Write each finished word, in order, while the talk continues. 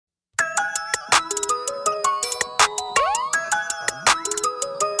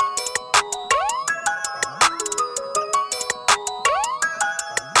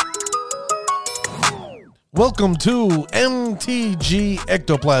welcome to MTG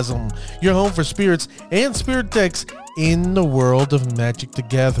Ectoplasm, your home for spirits and spirit decks in the world of Magic the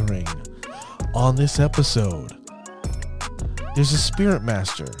Gathering. On this episode, there's a spirit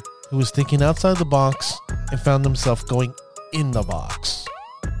master who was thinking outside the box and found himself going in the box.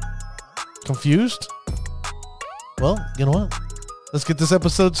 Confused? Well, you know what? Let's get this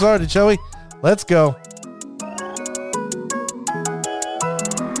episode started, shall we? Let's go.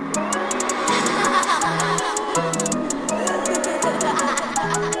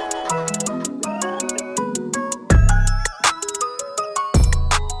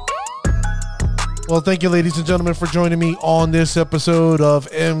 Well, thank you, ladies and gentlemen, for joining me on this episode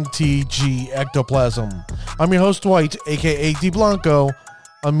of MTG Ectoplasm. I'm your host, Dwight, aka D Blanco,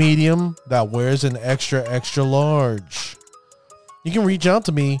 a medium that wears an extra large. You can reach out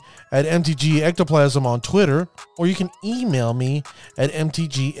to me at MTG Ectoplasm on Twitter, or you can email me at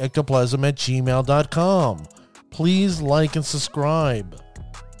mtgectoplasm@gmail.com. Please like and subscribe.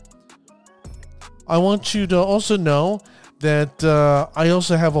 I want you to also know that I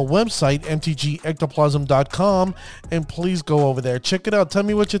also have a website, mtgectoplasm.com, and please go over there. Check it out. Tell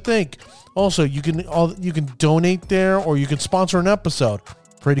me what you think. Also, you can donate there, or you can sponsor an episode.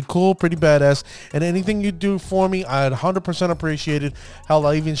 Pretty cool, pretty badass. And anything you do for me, I'd 100% appreciate it. Hell,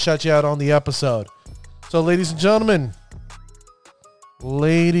 I'll even shout you out on the episode. So, ladies and gentlemen,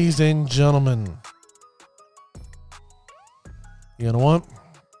 you know what?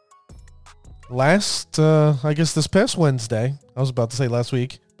 This past Wednesday, I was about to say last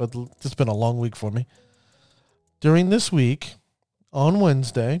week, but it's been a long week for me. During this week, on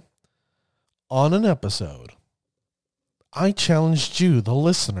Wednesday, on an episode, I challenged you, the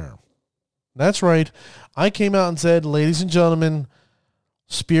listener. That's right. I came out and said, ladies and gentlemen,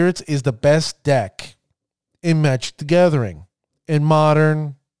 Spirits is the best deck in Magic the Gathering. In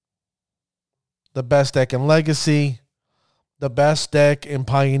Modern, the best deck in Legacy, the best deck in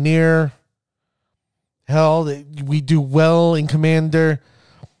Pioneer. Hell, we do well in Commander.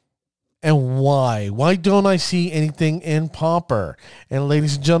 And why? Why don't I see anything in Pauper? And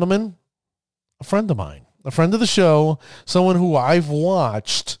ladies and gentlemen, a friend of mine, a friend of the show, someone who I've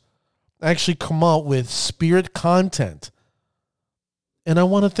watched actually come out with spirit content. And I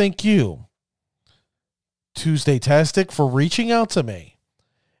want to thank you, Tuesday-tastic, for reaching out to me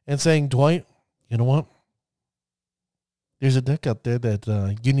and saying, Dwight, you know what? There's a deck out there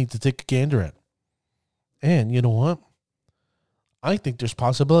that you need to take a gander at. And you know what? I think there's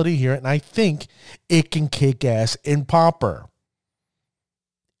possibility here, and I think it can kick ass in Pauper.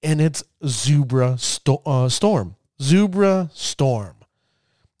 And it's Zubra Storm. Zubra Storm.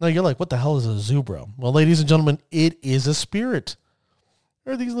 Now you're like, what the hell is a Zubra? Well, ladies and gentlemen, it is a spirit.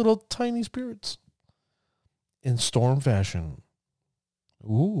 There are these little tiny spirits in Storm fashion.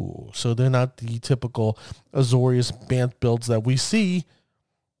 Ooh, so they're not the typical Azorius Bant builds that we see.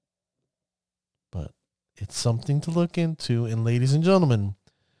 It's something to look into. And ladies and gentlemen,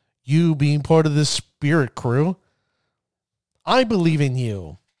 you being part of this spirit crew, I believe in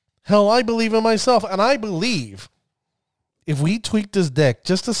you. Hell, I believe in myself. And I believe if we tweak this deck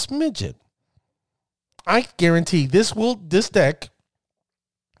just a smidgen, I guarantee this deck,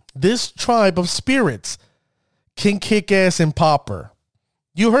 this tribe of spirits can kick ass in Pauper.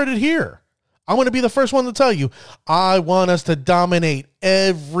 You heard it here. I want to be the first one to tell you, I want us to dominate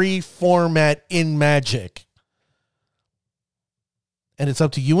every format in Magic. And it's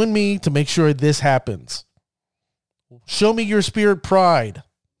up to you and me to make sure this happens. Show me your spirit pride.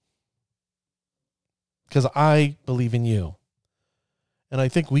 Because I believe in you. And I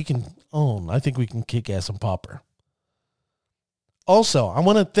think we can kick ass in Pauper. Also, I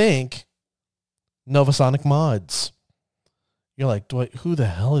want to thank Novasonic Mods. You're like, Dwight, who the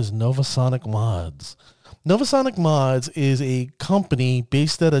hell is Novasonic Mods? Novasonic Mods is a company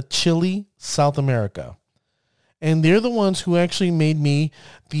based out of Chile, South America. And they're the ones who actually made me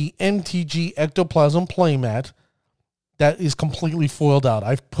the MTG Ectoplasm playmat that is completely foiled out.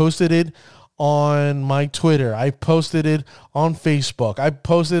 I've posted it on my Twitter. I've posted it on Facebook. I've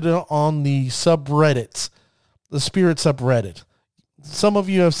posted it on the subreddits, the Spirit subreddit. Some of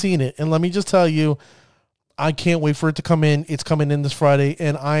you have seen it. And let me just tell you, I can't wait for it to come in. It's coming in this Friday,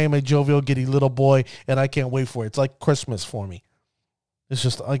 and I am a jovial, giddy little boy, and I can't wait for it. It's like Christmas for me. It's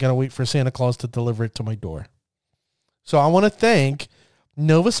just, I got to wait for Santa Claus to deliver it to my door. So I want to thank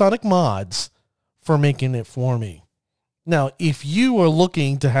Novasonic Mods for making it for me. Now, if you are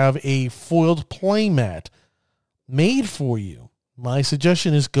looking to have a foiled playmat made for you, my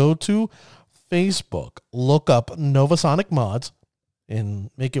suggestion is go to Facebook, look up Novasonic Mods,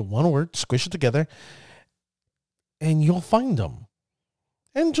 and make it one word, squish it together, and you'll find them.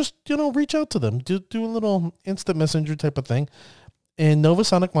 and just, reach out to them. Do a little instant messenger type of thing. And Nova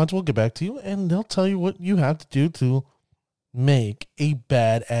Sonic Mods will get back to you, and they'll tell you what you have to do to make a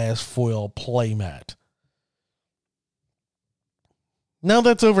badass foil playmat. Now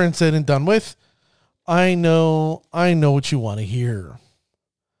that's over and said and done with, I know what you want to hear.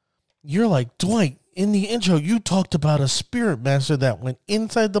 You're like, Dwight, in the intro, you talked about a Spirit Master that went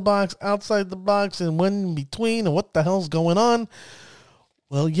inside the box, outside the box, and went in between, and what the hell's going on?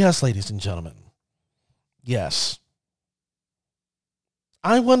 Well, yes, ladies and gentlemen. Yes.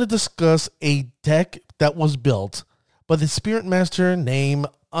 I want to discuss a deck that was built by the Spirit Master named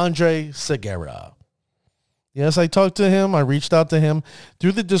Andre Segura. Yes, I talked to him. I reached out to him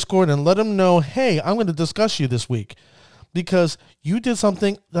through the Discord and let him know, hey, I'm going to discuss you this week because you did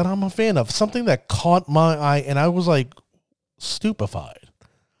something that I'm a fan of, something that caught my eye, and I was like stupefied.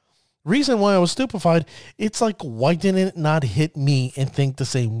 Reason why I was stupefied, it's like, why didn't it not hit me and think the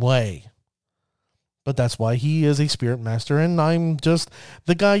same way? But that's why he is a Spirit Master, and I'm just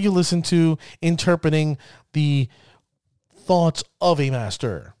the guy you listen to interpreting the thoughts of a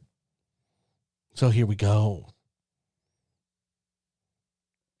master. So here we go.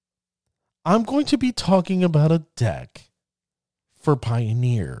 I'm going to be talking about a deck for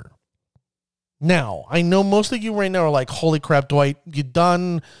Pioneer. Now, I know most of you right now are like, holy crap, Dwight, you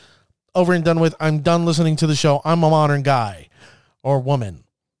done, over and done with. I'm done listening to the show. I'm a modern guy or woman.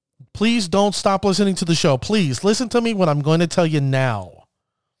 Please don't stop listening to the show. Please listen to me what I'm going to tell you now.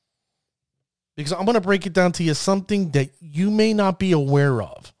 Because I'm going to break it down to you, something that you may not be aware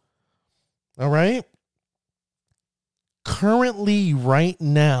of. All right? Currently, right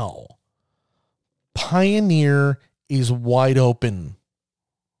now, Pioneer is wide open.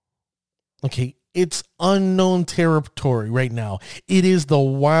 Okay, it's unknown territory right now. It is the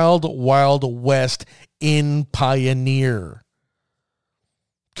wild, wild west in Pioneer.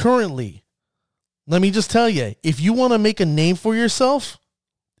 Currently, let me just tell you, if you want to make a name for yourself,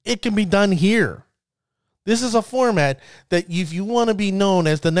 it can be done here. This is a format that if you want to be known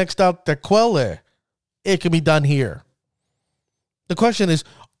as the next out Tequila, it can be done here. The question is,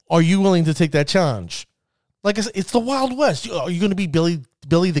 are you willing to take that challenge? Like I said, it's the Wild West. Are you going to be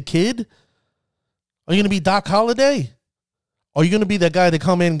Billy the Kid? Are you going to be Doc Holliday? Are you going to be that guy that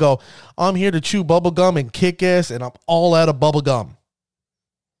come in and go, I'm here to chew bubble gum and kick ass and I'm all out of bubble gum?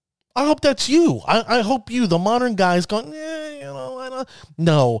 I hope that's you. I hope you, the modern guy, is going, I don't.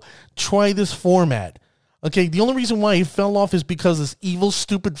 No, try this format. Okay, the only reason why he fell off is because this evil,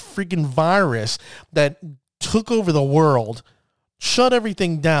 stupid, freaking virus that took over the world, shut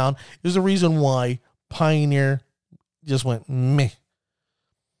everything down, is the reason why Pioneer just went meh.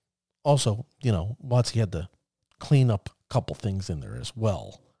 Also, Watsy had to clean up a couple things in there as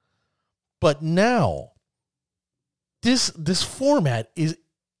well. But now, this format is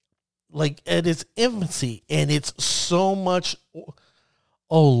like at its infancy, and it's so much.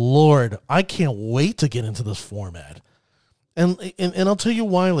 Oh Lord, I can't wait to get into this format. And I'll tell you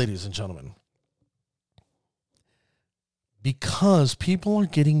why, ladies and gentlemen. Because people are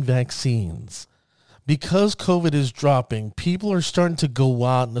getting vaccines. Because COVID is dropping, people are starting to go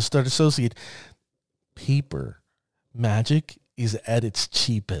out and start associate. Paper Magic is at its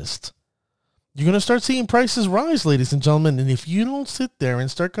cheapest. You're going to start seeing prices rise, ladies and gentlemen. And if you don't sit there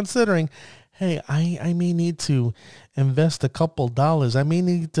and start considering, hey, I may need to invest a couple dollars. I may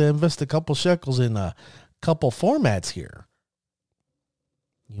need to invest a couple shekels in a couple formats here.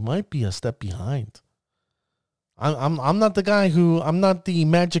 You might be a step behind. I'm not the guy I'm not the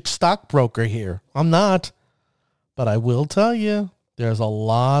magic stockbroker here. I'm not. But I will tell you, there's a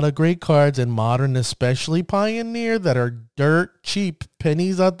lot of great cards in Modern, especially Pioneer, that are dirt cheap.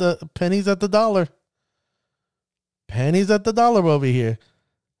 Pennies at the dollar. Pennies at the dollar over here.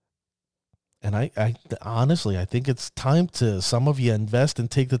 And I honestly, I think it's time to some of you invest and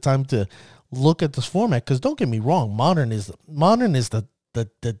take the time to look at this format. Because don't get me wrong, Modern is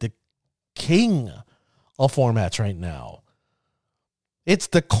the king of formats right now. It's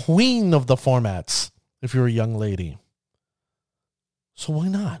the queen of the formats if you're a young lady. So why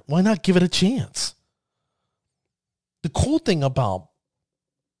not? Why not give it a chance? The cool thing about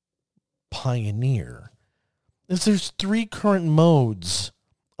Pioneer is there's 3 current modes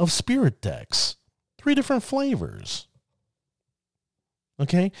of spirit decks. 3 different flavors.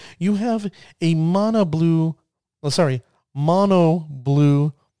 Okay? You have a mono blue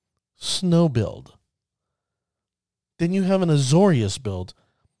snow build. Then you have an Azorius build.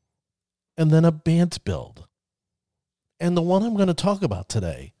 And then a Bant build. And the one I'm going to talk about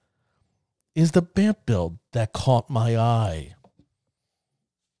today is the Bant build that caught my eye.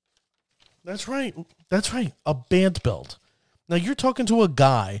 That's right. A Bant build. Now you're talking to a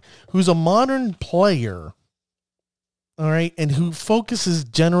guy who's a modern player, all right, and who focuses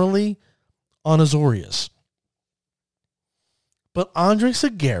generally on Azorius. But Andre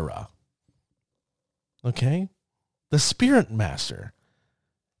Segura, okay, the Spirit Master,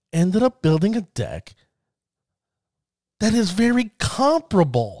 ended up building a deck that is very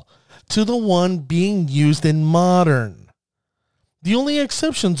comparable to the one being used in Modern. The only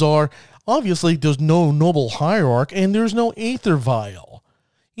exceptions are, obviously, there's no Noble Hierarch and there's no Aether Vial.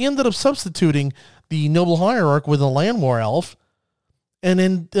 He ended up substituting the Noble Hierarch with a Llanowar Elf and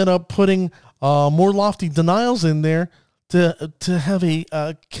ended up putting more Lofty Denials in there to have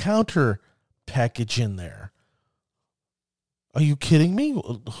a counter package in there. Are you kidding me?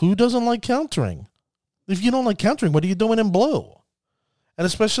 Who doesn't like countering? If you don't like countering, what are you doing in blue? And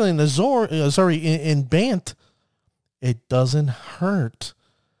especially in in Bant, it doesn't hurt.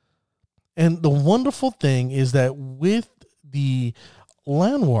 And the wonderful thing is that with the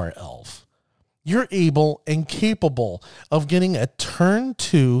Llanowar Elf, you're able and capable of getting a turn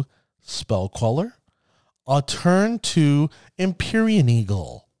 2 Spell Queller, a turn 2 Empyrean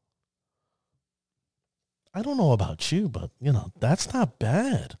Eagle. I don't know about you, but, that's not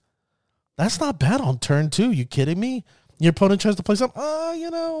bad. That's not bad on turn 2. You kidding me? Your opponent tries to play something. I'm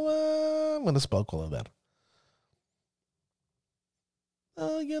going to Spell Queller that.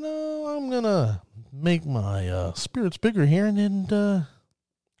 I'm going to make my spirits bigger here, and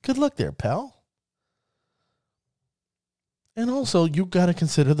good luck there, pal. And also, you got to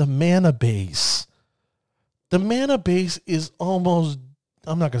consider the mana base. The mana base is almost,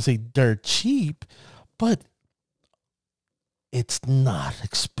 I'm not going to say dirt cheap, but it's not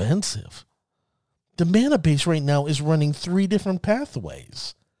expensive. The mana base right now is running 3 different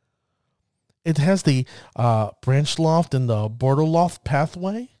pathways. It has the Branch Loft and the Border Loft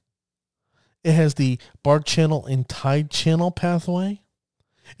pathway. It has the Bard Channel and Tide Channel pathway.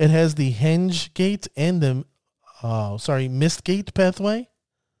 It has the Henge Gate and the Mist Gate pathway.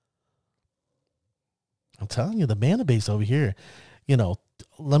 I'm telling you, the mana base over here,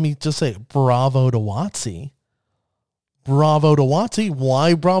 let me just say bravo to WotC. Bravo to WotC.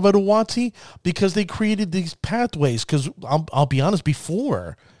 Why bravo to WotC? Because they created these pathways. Because I'll be honest,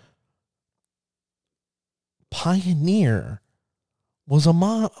 before, Pioneer was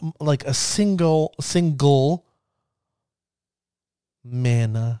a single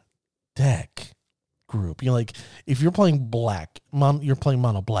mana deck group. If you're playing black, you're playing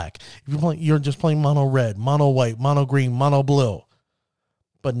mono black. If you're just playing mono red, mono white, mono green, mono blue.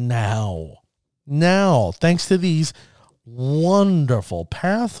 But now, thanks to these wonderful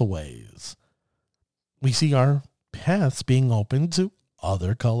pathways, we see our paths being opened to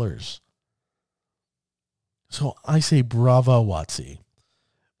other colors. So I say bravo, WotC.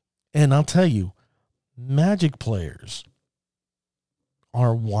 And I'll tell you, Magic players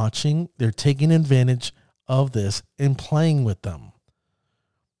are watching, they're taking advantage of this and playing with them.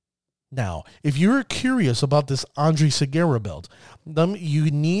 Now, if you're curious about this Andre Segura build, you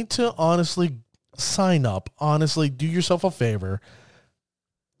need to honestly sign up. Honestly, do yourself a favor.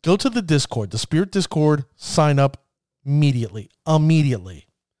 Go to the Discord, the Spirit Discord, sign up immediately.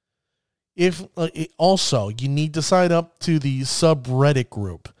 If also, you need to sign up to the subreddit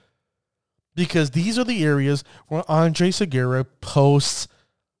group, because these are the areas where Andre Segura posts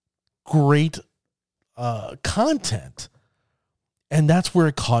great content. And that's where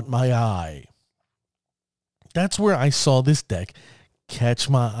it caught my eye. That's where I saw this deck catch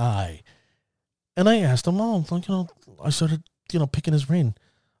my eye. And I asked him, I started, picking his brain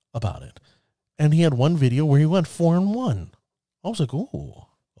about it. And he had one video where he went 4-1. I was like, oh,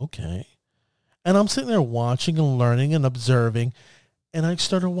 okay. And I'm sitting there watching and learning and observing. And I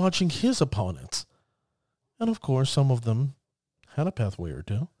started watching his opponents. And of course, some of them had a pathway or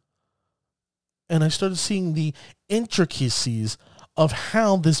two. And I started seeing the intricacies of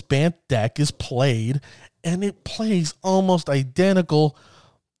how this Bant deck is played. And it plays almost identical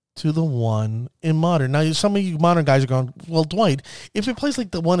to the one in Modern. Now, some of you Modern guys are going, well, Dwight, if it plays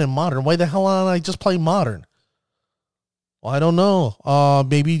like the one in Modern, why the hell don't I just play Modern? Well, I don't know.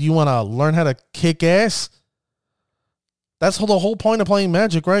 Maybe you want to learn how to kick ass? That's the whole point of playing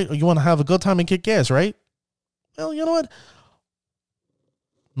Magic, right? You want to have a good time and kick ass, right? Well, you know what?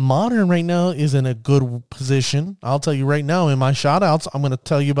 Modern right now is in a good position. I'll tell you right now in my shout outs, I'm going to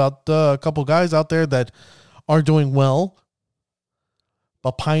tell you about a couple guys out there that are doing well.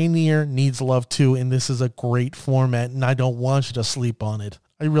 But Pioneer needs love too, and this is a great format, and I don't want you to sleep on it.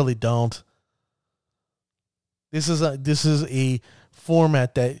 I really don't. This is a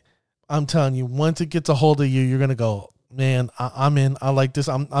format that I'm telling you, once it gets a hold of you, you're gonna go, man, I'm in. I like this.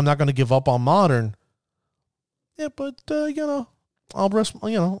 I'm not gonna give up on Modern. Yeah, but I'll rest.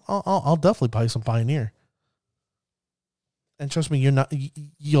 I'll definitely buy some Pioneer. And trust me,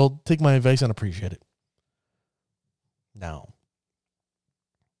 you'll take my advice and appreciate it. Now,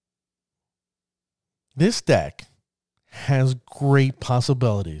 this deck has great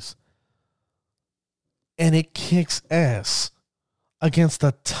possibilities. And it kicks ass against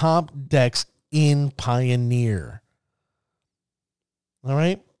the top decks in Pioneer. All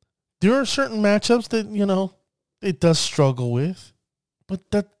right? There are certain matchups that, it does struggle with. But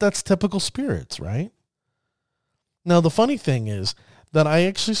that's typical Spirits, right? Now, the funny thing is that I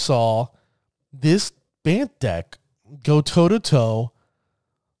actually saw this Bant deck go toe-to-toe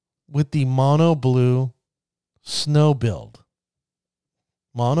with the Mono Blue Snow build.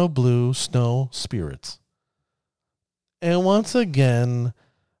 Mono Blue Snow Spirits. And once again,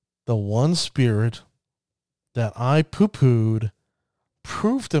 the one spirit that I poo-pooed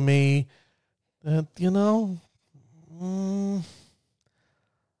proved to me that,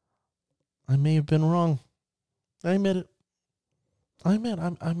 I may have been wrong. I admit it. I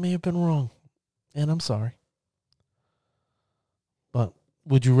may have been wrong. And I'm sorry. But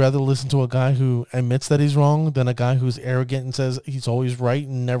would you rather listen to a guy who admits that he's wrong than a guy who's arrogant and says he's always right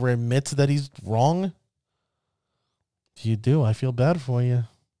and never admits that he's wrong? If you do, I feel bad for you.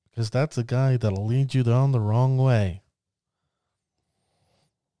 Because that's a guy that'll lead you down the wrong way.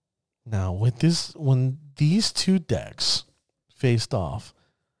 Now, when these two decks faced off,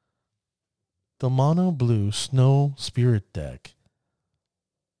 the Mono Blue Snow Spirit deck,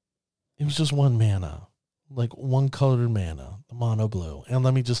 it was just one mana. Like one colored mana, the Mono Blue. And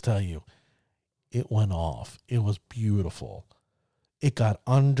let me just tell you, it went off. It was beautiful. It got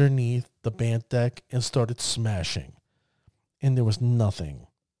underneath the Bant deck and started smashing. And there was nothing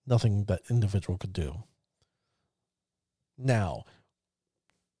that individual could do. Now,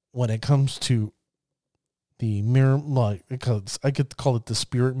 when it comes to the mirror, because I could call it the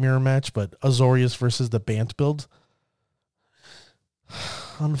Spirit mirror match, but Azorius versus the Bant build,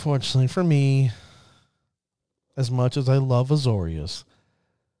 unfortunately for me, as much as I love Azorius,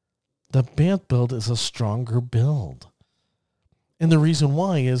 the Bant build is a stronger build. And the reason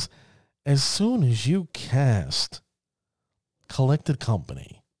why is, as soon as you cast Collected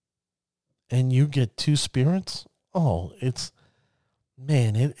Company and you get two spirits, it's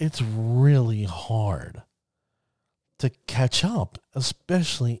really hard to catch up,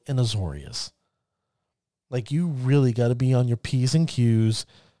 especially in Azorius. Like, you really got to be on your P's and Q's.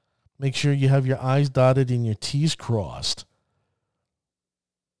 Make sure you have your I's dotted and your T's crossed.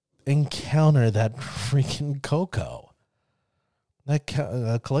 Encounter that freaking Coco.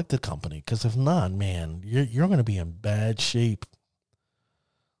 That Collected Company. Because if not, man, you're going to be in bad shape.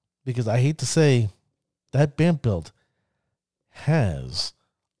 Because I hate to say, that Bant build has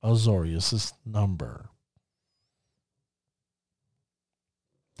Azorius' number.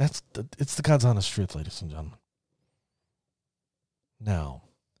 It's the God's honest truth, ladies and gentlemen. Now,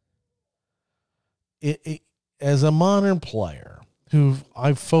 as a modern player who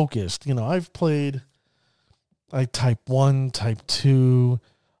I've focused, I've played Type 1, Type 2,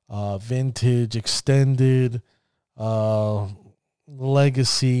 Vintage, Extended,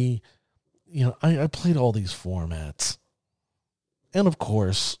 Legacy. I played all these formats. And of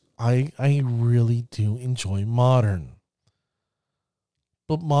course, I really do enjoy Modern.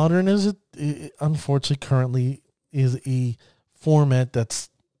 But Modern unfortunately currently is a format that's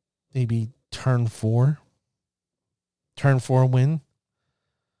maybe turn 4 win.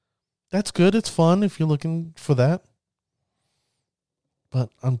 That's good. It's fun if you're looking for that.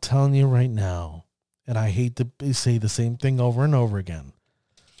 But I'm telling you right now, and I hate to say the same thing over and over again,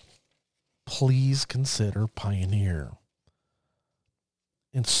 please consider Pioneer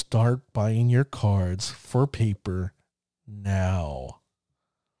and start buying your cards for paper now.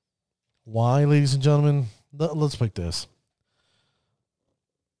 Why, ladies and gentlemen? Let's pick this.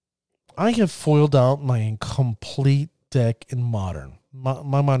 I have foiled out my complete deck in Modern.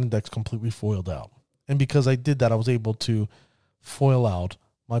 My Modern deck's completely foiled out. And because I did that, I was able to foil out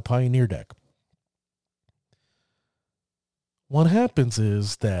my Pioneer deck. What happens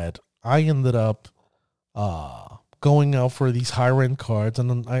is that I ended up going out for these higher-end cards, and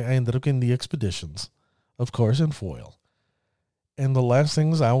then I ended up getting the Expeditions, of course, in foil. And the last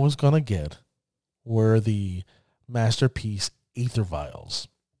things I was going to get were the Masterpiece Aether Vials.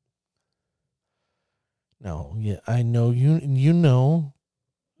 Now, yeah, I know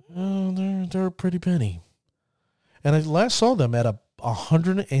they're a pretty penny. And I last saw them at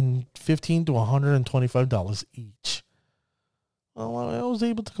 $115 to $125 each. Well, I was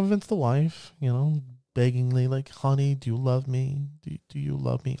able to convince the wife, beggingly, like, honey, do you love me? Do you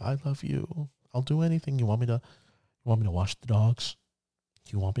love me? I love you. I'll do anything you want me to. You want me to wash the dogs?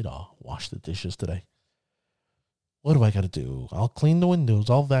 You want me to wash the dishes today? What do I got to do? I'll clean the windows.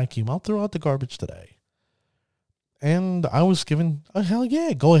 I'll vacuum. I'll throw out the garbage today. And I was given, oh, hell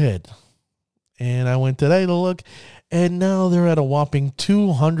yeah, go ahead. And I went today to look, and now they're at a whopping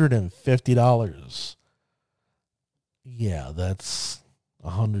 $250. Yeah, that's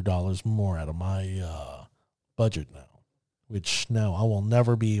 $100 more out of my budget now, which now I will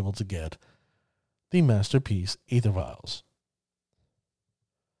never be able to get the Masterpiece Aether Vials.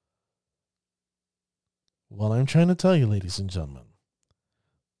 What I'm trying to tell you, ladies and gentlemen,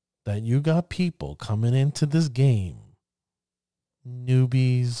 that you got people coming into this game,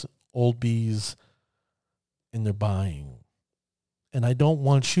 newbies, old bees, and they're buying. And I don't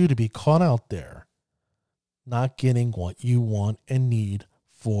want you to be caught out there not getting what you want and need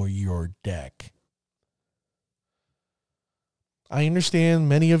for your deck. I understand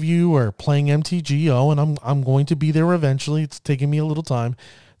many of you are playing MTGO, and I'm going to be there eventually. It's taking me a little time.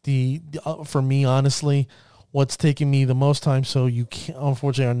 For me, honestly, what's taking me the most time, so you can't,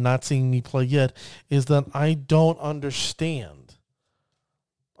 unfortunately, are not seeing me play yet, is that I don't understand.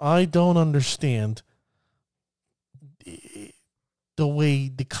 I don't understand the way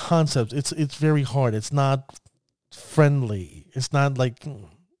the concept. It's very hard. It's not friendly. It's not like.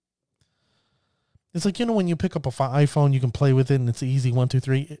 It's like, when you pick up an iPhone, you can play with it, and it's easy, 1, 2,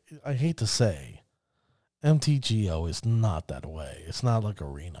 3. I hate to say, MTGO is not that way. It's not like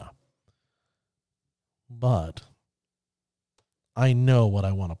Arena. But I know what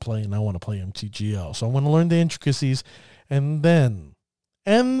I want to play, and I want to play MTGO. So I want to learn the intricacies, and then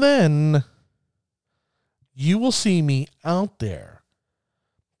you will see me out there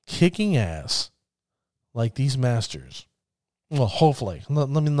kicking ass like these masters. Well, hopefully, let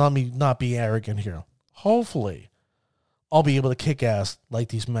me not be arrogant here. Hopefully, I'll be able to kick ass like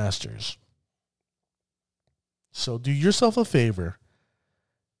these masters. So do yourself a favor.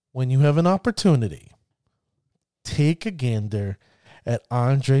 When you have an opportunity, take a gander at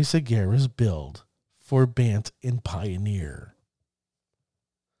Andre Segura's build for Bant in Pioneer.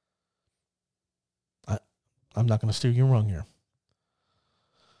 I'm not going to steer you wrong here.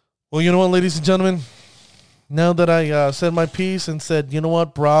 Well, you know what, ladies and gentlemen? Now that I said my piece and said, you know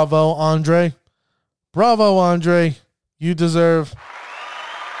what, bravo, Andre. Bravo, Andre. You deserve.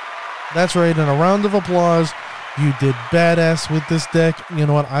 That's right, and a round of applause. You did badass with this deck. You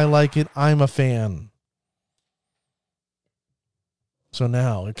know what, I like it. I'm a fan. So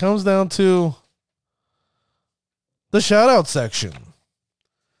now it comes down to the shout-out section.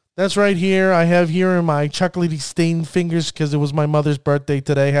 That's right here. I have here in my chocolatey stained fingers because it was my mother's birthday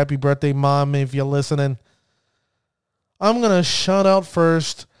today. Happy birthday, Mom, if you're listening. I'm going to shout out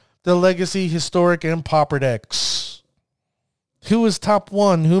first the Legacy, Historic, and Pauper decks. Who is top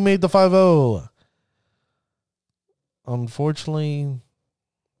one? Who made the 5-0? Unfortunately,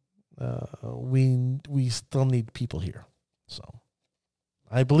 we still need people here. So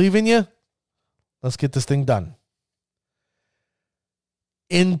I believe in you. Let's get this thing done.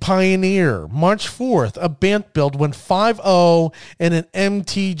 In Pioneer, March 4th, a Bant build went 5-0 in an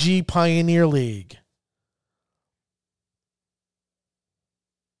MTG Pioneer League.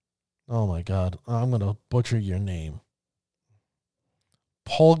 Oh my God, I'm going to butcher your name.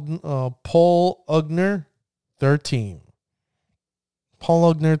 Paul Ugner, 13.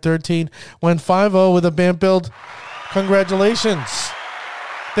 Paul Ugner, 13, went 5-0 with a Bant build. Congratulations.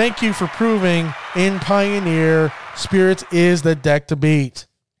 Thank you for proving in Pioneer, Spirits is the deck to beat.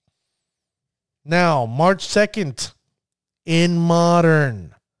 Now, March 2nd, in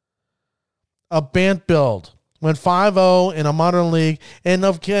Modern, a Bant build went 5-0 in a Modern League. And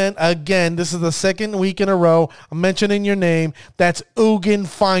again, this is the second week in a row I'm mentioning your name. That's Ugin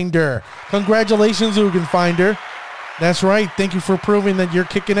Finder. Congratulations, Ugin Finder. That's right. Thank you for proving that you're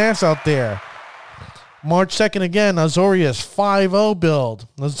kicking ass out there. March 2nd again, Azorius 5-0 build.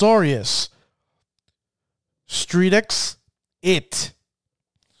 Azorius. StreetX, it.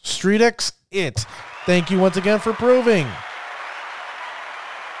 StreetX, it. Thank you once again for proving.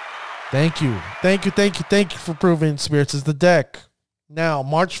 Thank you for proving Spirits is the deck. Now,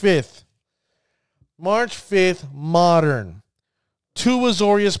 March 5th. March 5th, Modern. 2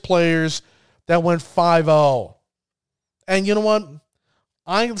 Azorius players that went 5-0. And you know what?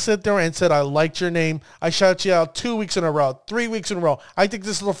 I sit there and said I liked your name. I shout you out 2 weeks in a row, 3 weeks in a row. I think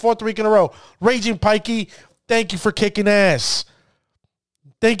this is the 4th week in a row. Raging Pikey, thank you for kicking ass.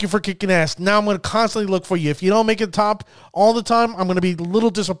 Thank you for kicking ass. Now I'm going to constantly look for you. If you don't make it top all the time, I'm going to be a little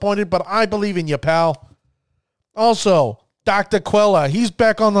disappointed, but I believe in you, pal. Also, Dr. Quella, he's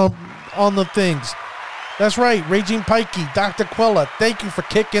back on the things. That's right, Raging Pikey, Dr. Quella, thank you for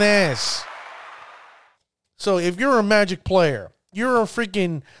kicking ass. So if you're a Magic player, you're a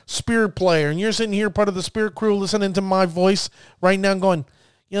freaking Spirit player, and you're sitting here part of the Spirit crew listening to my voice right now going,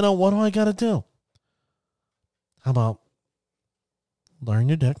 you know, what do I got to do? How about learn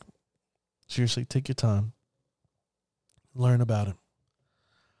your deck? Seriously, take your time. Learn about it.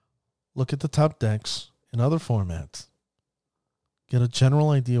 Look at the top decks in other formats. Get a general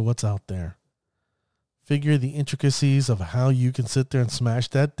idea what's out there. Figure the intricacies of how you can sit there and smash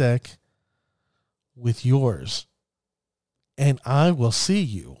that deck with yours. And I will see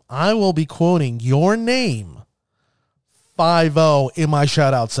you. I will be quoting your name 5-0 in my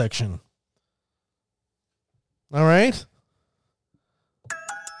shout out section. All right?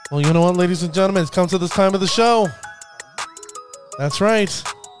 Well, you know what, ladies and gentlemen? It's come to this time of the show. That's right.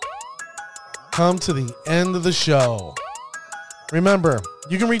 Come to the end of the show. Remember,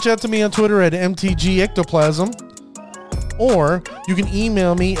 you can reach out to me on Twitter at mtgectoplasm, or you can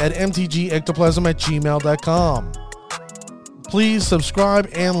email me at mtgectoplasm@gmail.com. Please subscribe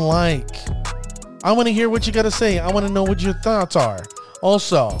and like. I want to hear what you got to say. I want to know what your thoughts are.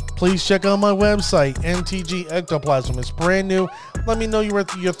 Also, please check out my website, MTG Ectoplasm. It's brand new. Let me know your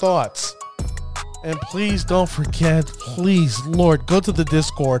thoughts. And please don't forget, please, Lord, go to the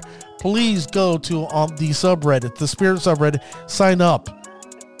Discord. Please go to the subreddit, the Spirit subreddit. Sign up.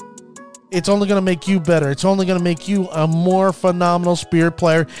 It's only going to make you better. It's only going to make you a more phenomenal Spirit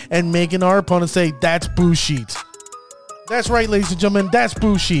player and making our opponent say, that's bullshit. That's right, ladies and gentlemen. That's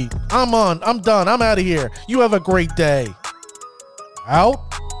bullshit. I'm done. I'm out of here. You have a great day. Out.